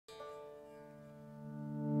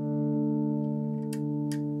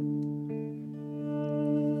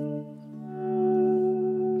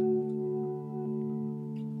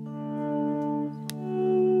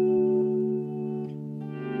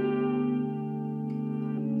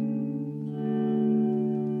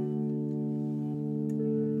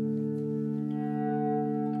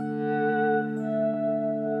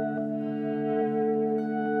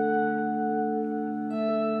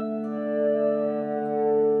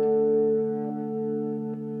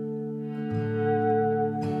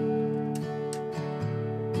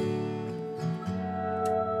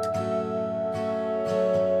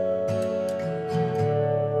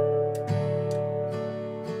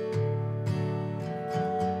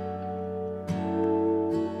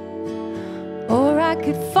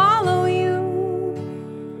could follow you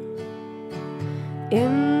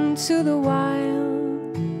into the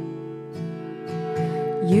wild.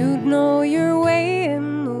 You'd know your way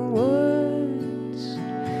in the woods.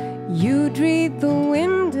 You'd read the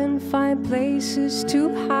wind and find places to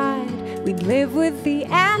hide. We'd live with the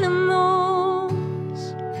animals.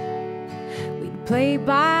 We'd play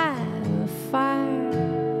by the fire.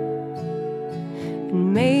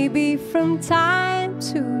 And maybe from time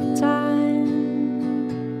to time,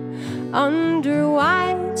 under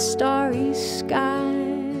white starry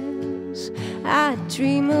skies, I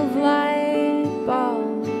dream of light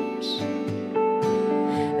bulbs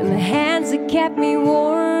and the hands that kept me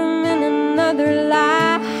warm in another life.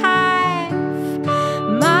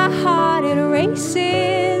 My heart, it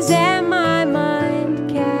races and my mind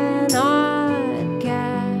cannot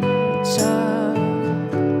catch up.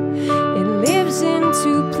 It lives in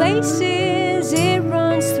two places, it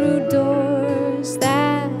runs through doors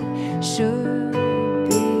that should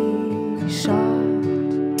be shut.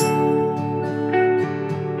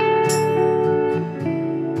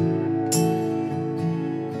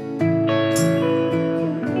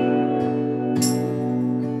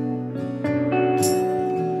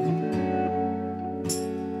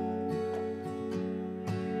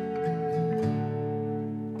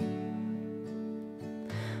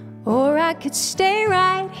 Or I could stay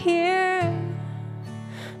right here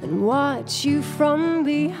and watch you from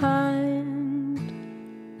behind.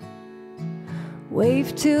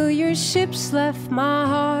 Wave till your ship's left my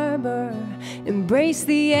harbor. Embrace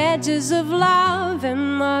the edges of love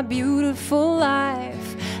and my beautiful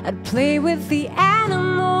life. I'd play with the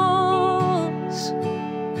animals.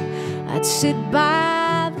 I'd sit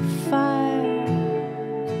by the fire.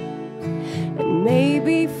 And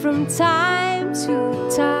maybe from time to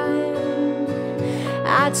time,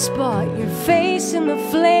 I'd spot your face in the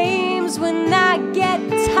flames when I get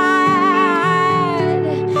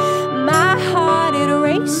tired. My heart, it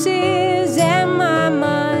races and my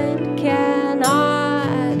mind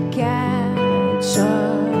cannot catch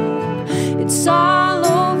up. It's all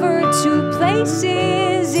over two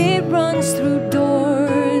places, it runs through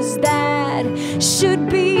doors that should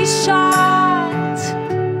be shut.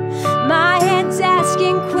 My head's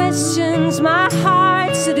asking questions